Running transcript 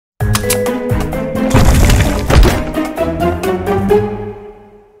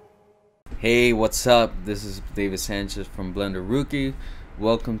Hey, what's up? This is David Sanchez from Blender Rookie.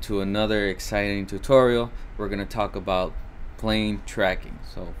 Welcome to another exciting tutorial. We're going to talk about plane tracking,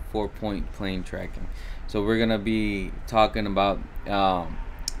 so 4-point plane tracking. So we're going to be talking about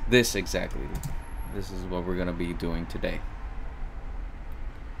this exactly. This is what we're going to be doing today.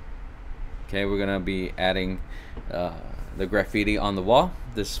 Okay, we're going to be adding the graffiti on the wall.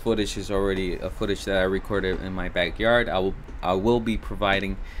 This footage is already a footage that I recorded in my backyard. I will be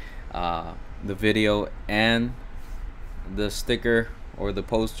providing the video and the sticker or the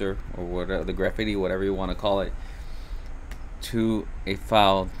poster or whatever, the graffiti, whatever you want to call it, to a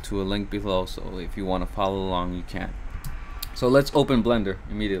file, to a link below, so if you want to follow along you can. So let's open Blender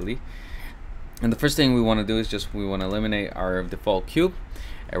immediately, and the first thing we want to do is we want to eliminate our default cube,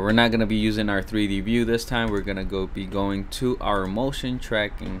 and we're not going to be using our 3D view this time. We're going to be going to our motion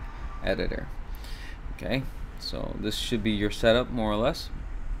tracking editor. Okay, so this should be your setup more or less.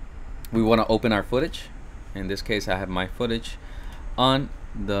 We want to open our footage. In this case, I have my footage on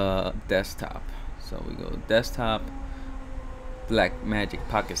the desktop. So we go desktop, Blackmagic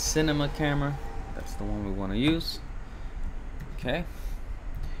Pocket Cinema camera. That's the one we want to use. Okay.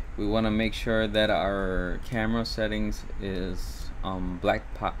 We want to make sure that our camera settings is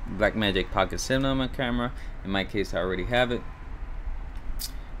Blackmagic Pocket Cinema camera. In my case, I already have it.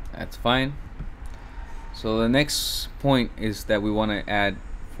 That's fine. So the next point is that we want to add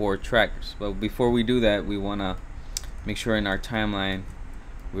 4 trackers, but before we do that, we want to make sure in our timeline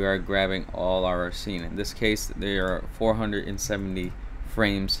we are grabbing all our scene. In this case, there are 470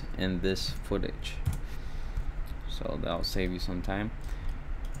 frames in this footage, so that'll save you some time.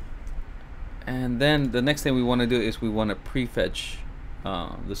 And then the next thing we want to do is we want to prefetch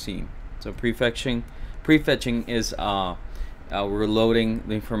the scene. So prefetching is we're loading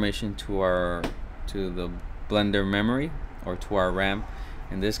the information to the Blender memory or to our RAM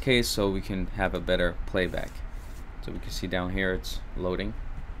in this case, so we can have a better playback. So we can see down here it's loading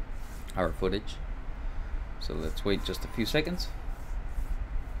our footage. So let's wait just a few seconds.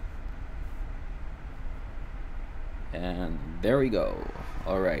 And there we go.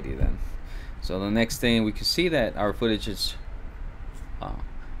 Alrighty then. So the next thing, we can see that our footage is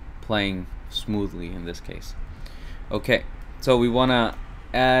playing smoothly in this case. Okay, so we want to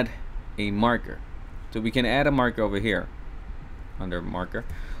add a marker. So we can add a marker over here under marker,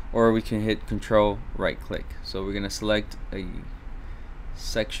 or we can hit Control right click. So we're going to select a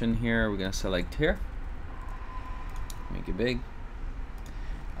section here. We're going to select here, make it big.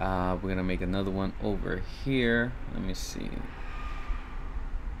 We're going to make another one over here. Let me see.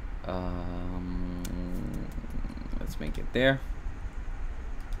 Let's make it there.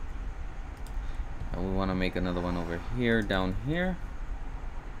 And we want to make another one over here, down here.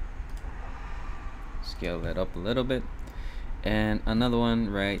 Scale that up a little bit. And another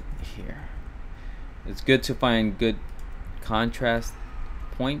one right here. It's good to find good contrast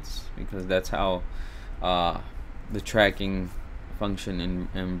points, because that's how the tracking function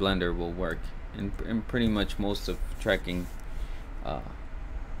in Blender will work. In pretty much most of tracking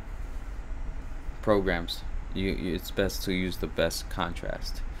programs, it's best to use the best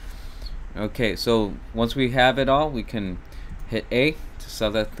contrast. Okay, so once we have it all, we can hit A to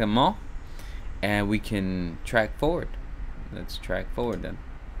select them all, and we can track forward. Let's track forward then.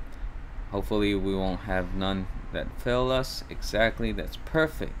 Hopefully we won't have none that fail us. Exactly, that's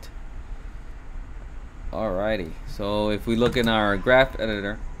perfect. Alrighty, so if we look in our graph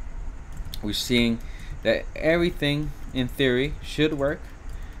editor, we're seeing that everything in theory should work.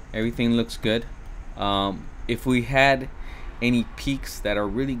 Everything looks good. If we had any peaks that are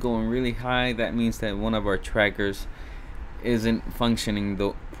really going really high, that means that one of our trackers isn't functioning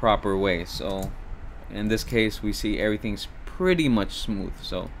the proper way. So in this case, we see everything's pretty much smooth,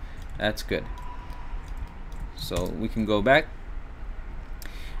 so that's good. So we can go back,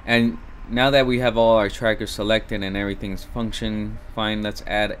 and now that we have all our trackers selected and everything's functioning fine, let's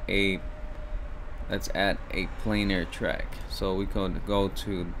add a planar track. So we can go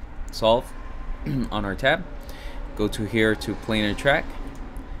to solve on our tab, go to here to planar track,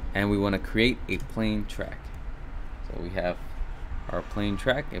 and we want to create a plane track. So we have our plane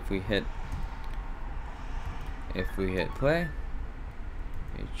track. If we hit play,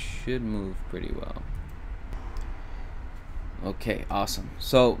 it should move pretty well. Okay, awesome.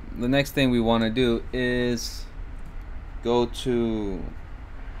 So the next thing we want to do is go to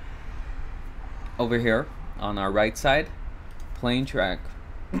over here on our right side, plane track.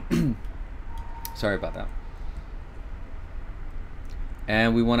 Sorry about that.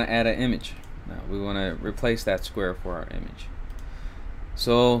 And we want to add an image. Now we want to replace that square for our image.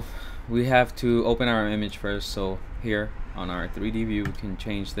 So we have to open our image first. So here on our 3D view, we can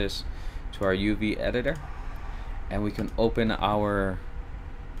change this to our UV editor, and we can open our,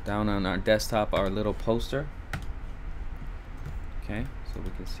 down on our desktop, our little poster. Okay, so we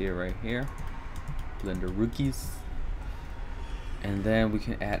can see it right here, Blender Rookies, and then we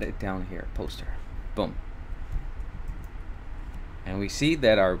can add it down here, poster, boom. And we see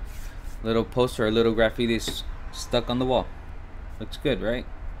that our little poster, our little graffiti is stuck on the wall. Looks good, right?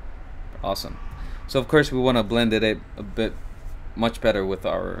 Awesome. So of course we want to blend it a bit much better with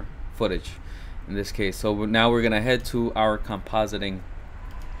our footage in this case. So now we're gonna head to our compositing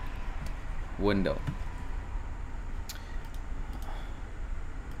window.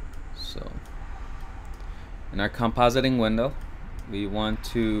 So in our compositing window, we want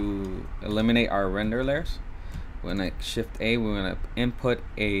to eliminate our render layers. We're gonna shift A, we're gonna input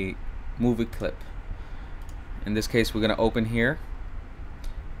a movie clip. In this case, we're gonna open here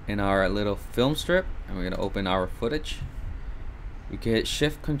in our little film strip, and we're gonna open our footage. We can hit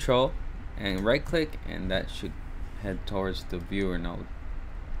shift control and right click, and that should head towards the viewer node.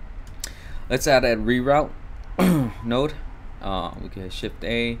 Let's add a reroute node. We can hit shift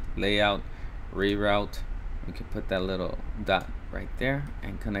A, layout, reroute. We can put that little dot right there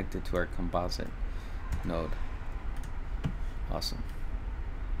and connect it to our composite node. Awesome.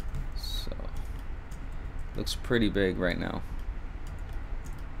 So looks pretty big right now.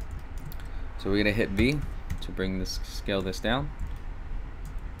 So we're gonna hit V to bring this, scale this down.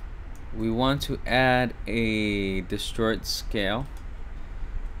 We want to add a distort scale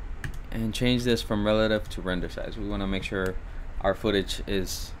and change this from relative to render size. We want to make sure our footage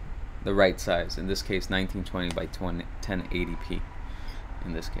is the right size. In this case, 1920 by 1080p.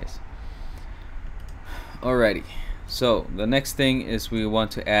 In this case. Alrighty. So the next thing is we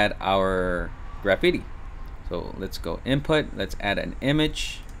want to add our graffiti. So let's go input, let's add an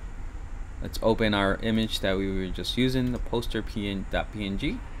image. Let's open our image that we were just using, the poster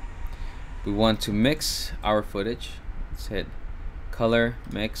 .png. We want to mix our footage. Let's hit color,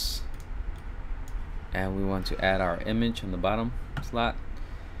 mix, and we want to add our image on the bottom slot.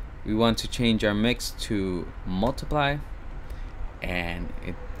 We want to change our mix to multiply, and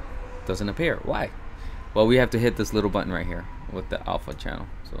it doesn't appear. Why? Well, we have to hit this little button right here with the alpha channel.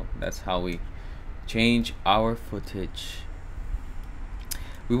 So that's how we change our footage.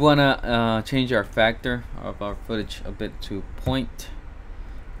 We want to change our factor of our footage a bit to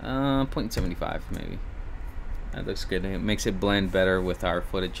 0.75 maybe. That looks good. It makes it blend better with our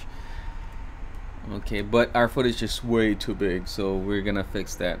footage. Okay, but our footage is way too big, so we're gonna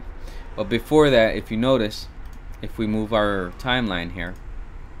fix that. But before that, if you notice, if we move our timeline here,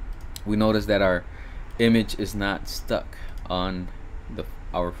 we notice that our image is not stuck on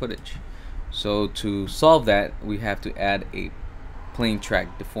our footage. So to solve that, we have to add a plane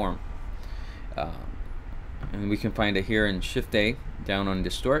track deform, and we can find it here in shift A down on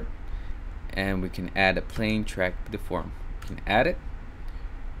distort, and we can add a plane track deform. We can add it,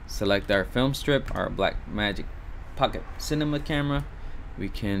 select our film strip, our Blackmagic Pocket Cinema camera. We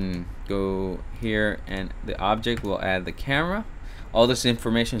can go here, and the object will add the camera. All this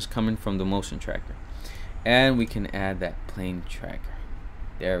information is coming from the motion tracker, and we can add that plane tracker.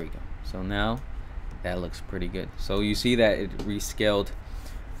 There we go. So now that looks pretty good. So you see that it rescaled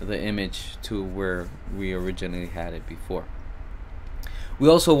the image to where we originally had it before. We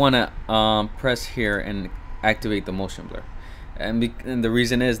also want to press here and activate the motion blur, and the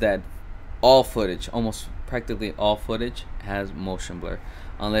reason is that all footage, almost practically all footage, has motion blur,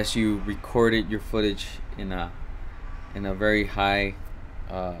 unless you recorded your footage in a very high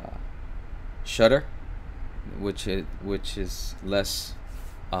shutter, which is less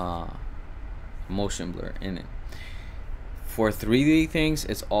motion blur in it. For 3D things,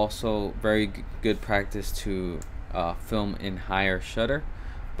 it's also very good practice to film in higher shutter,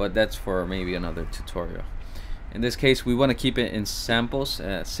 but that's for maybe another tutorial. In this case, we want to keep it in samples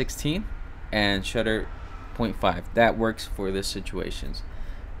 16 and shutter 0.5. That works for this situations.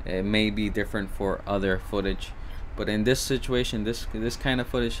 It may be different for other footage, but in this situation, this kind of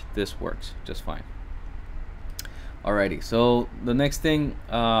footage, this works just fine. Alrighty, so the next thing,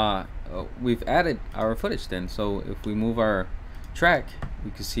 we've added our footage then. So if we move our track,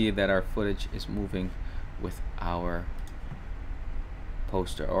 we can see that our footage is moving with our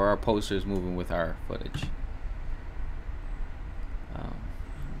poster, or our poster is moving with our footage.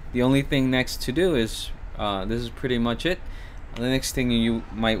 The only thing next to do is, this is pretty much it. The next thing you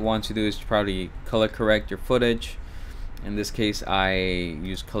might want to do is probably color correct your footage. In this case, I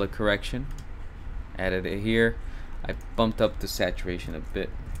use color correction, added it here. I bumped up the saturation a bit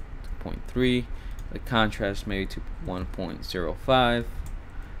to 0.3, the contrast maybe to 1.05.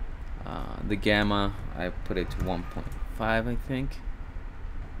 The gamma, I put it to 1.5, I think.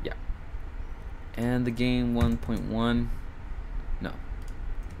 Yeah. And the gain 1.1. No.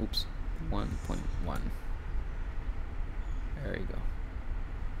 Oops. 1.1. There you go.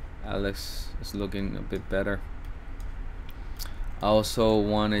 Alex is looking a bit better. I also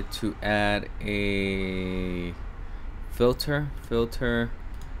wanted to add a filter,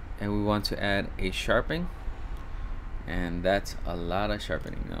 and we want to add a sharpening, and that's a lot of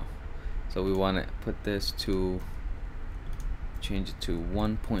sharpening now. So we want to put this to, change it to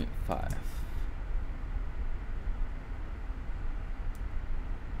 1.5.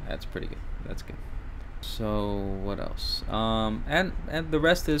 That's pretty good. That's good. So what else? And the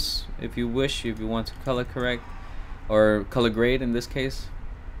rest is, if you wish, if you want to color correct or color grade in this case.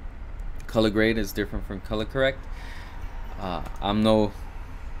 Color grade is different from color correct. I'm no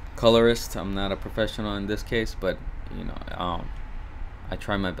colorist. I'm not a professional in this case, but you know, I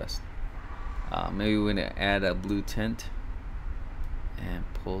try my best. Maybe we're gonna add a blue tint and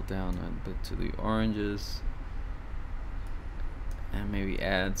pull down a bit to the oranges, and maybe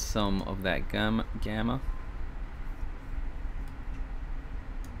add some of that gamma.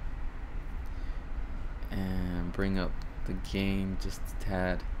 And bring up the gain just a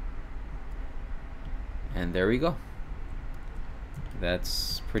tad. And there we go.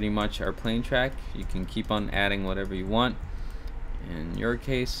 That's pretty much our plane track. You can keep on adding whatever you want in your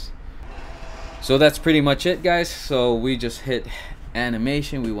case. So that's pretty much it, guys. So we just hit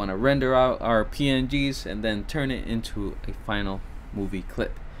animation. We want to render out our PNGs and then turn it into a final movie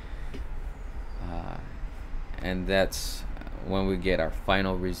clip. And that's when we get our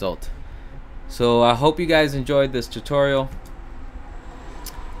final result. So I hope you guys enjoyed this tutorial.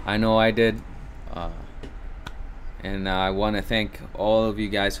 I know I did. And I want to thank all of you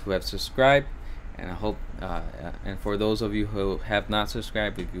guys who have subscribed, and I hope and for those of you who have not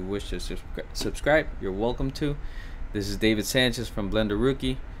subscribed, if you wish to subscribe, you're welcome to. This is David Sanchez from Blender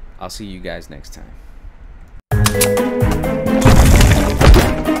Rookie. I'll see you guys next time.